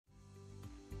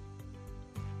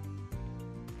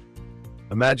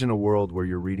Imagine a world where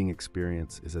your reading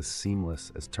experience is as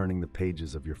seamless as turning the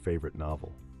pages of your favorite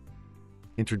novel.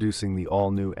 Introducing the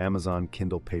all-new Amazon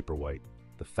Kindle Paperwhite,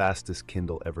 the fastest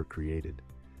Kindle ever created.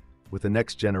 With a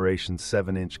next-generation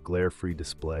 7-inch glare-free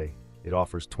display, it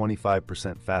offers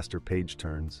 25% faster page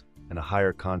turns and a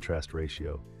higher contrast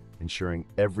ratio, ensuring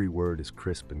every word is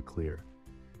crisp and clear.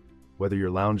 Whether you're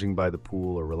lounging by the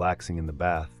pool or relaxing in the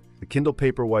bath, the Kindle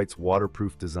Paperwhite's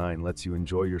waterproof design lets you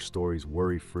enjoy your stories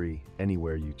worry-free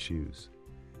anywhere you choose.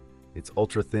 Its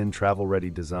ultra-thin,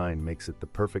 travel-ready design makes it the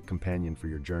perfect companion for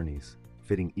your journeys,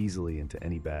 fitting easily into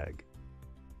any bag.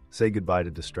 Say goodbye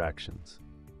to distractions.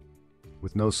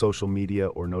 With no social media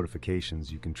or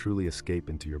notifications, you can truly escape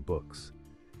into your books.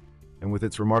 And with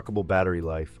its remarkable battery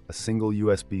life, a single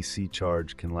USB-C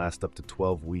charge can last up to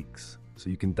 12 weeks,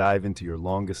 so you can dive into your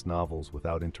longest novels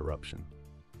without interruption.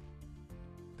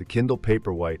 The Kindle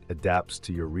Paperwhite adapts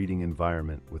to your reading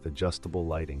environment with adjustable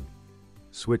lighting.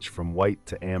 Switch from white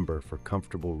to amber for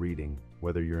comfortable reading,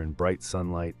 whether you're in bright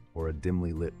sunlight or a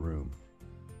dimly lit room.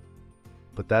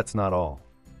 But that's not all.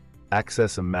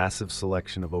 Access a massive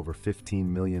selection of over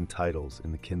 15 million titles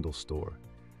in the Kindle Store.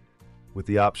 With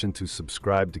the option to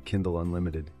subscribe to Kindle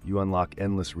Unlimited, you unlock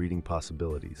endless reading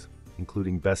possibilities,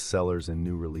 including bestsellers and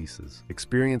new releases.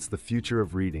 Experience the future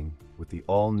of reading with the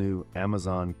all-new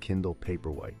Amazon Kindle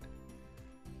Paperwhite.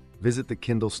 Visit the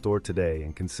Kindle Store today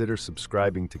and consider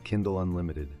subscribing to Kindle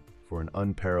Unlimited for an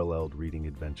unparalleled reading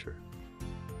adventure.